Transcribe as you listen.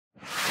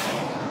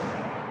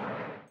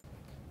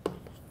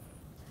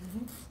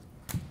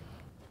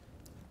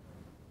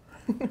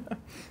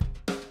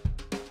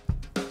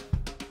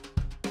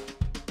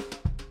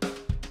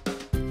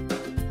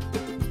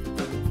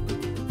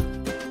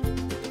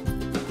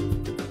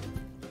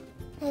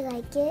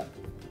like it?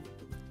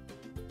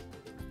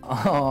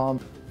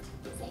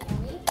 Is it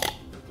yummy?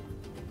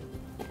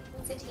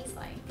 What's it taste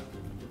like?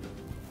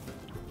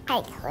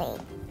 Actually,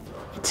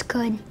 it's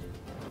good.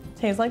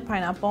 Tastes like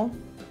pineapple,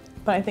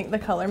 but I think the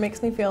color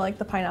makes me feel like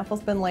the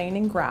pineapple's been laying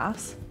in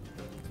grass,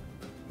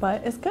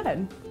 but it's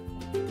good.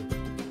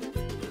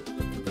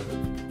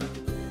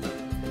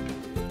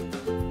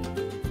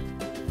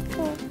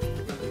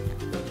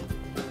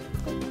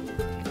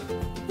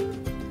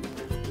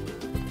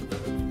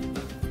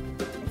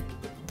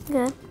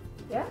 Good.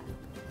 Yeah.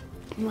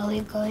 Really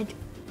good.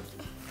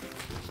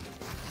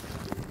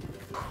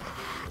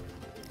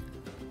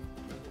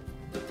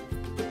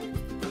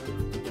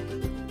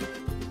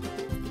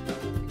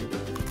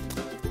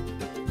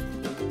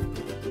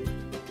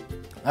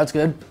 That's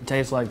good. It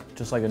tastes like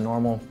just like a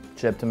normal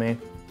chip to me.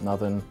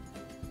 Nothing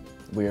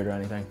weird or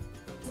anything.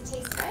 Does it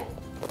taste good?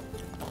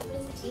 What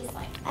does it taste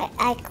like?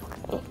 I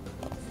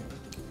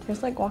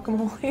Tastes like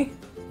guacamole.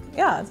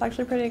 Yeah, it's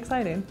actually pretty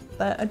exciting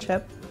that a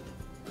chip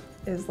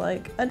is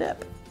like a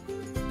dip.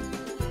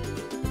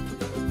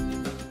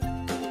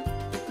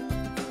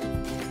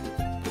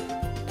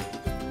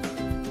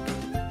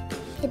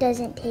 It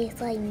doesn't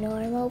taste like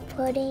normal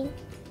pudding.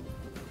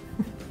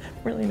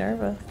 Really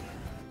nervous.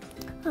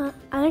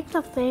 I like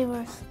the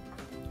flavors.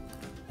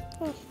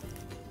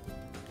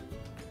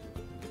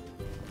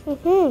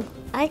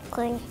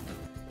 Actually.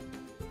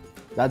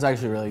 That's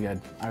actually really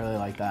good. I really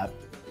like that.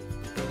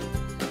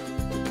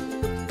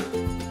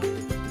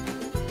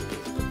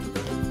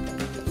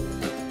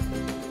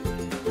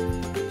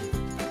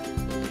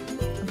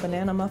 A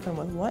banana muffin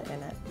with what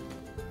in it?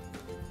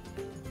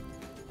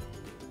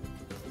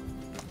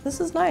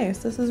 This is nice.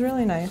 This is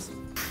really nice.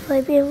 Will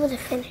I be able to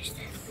finish this?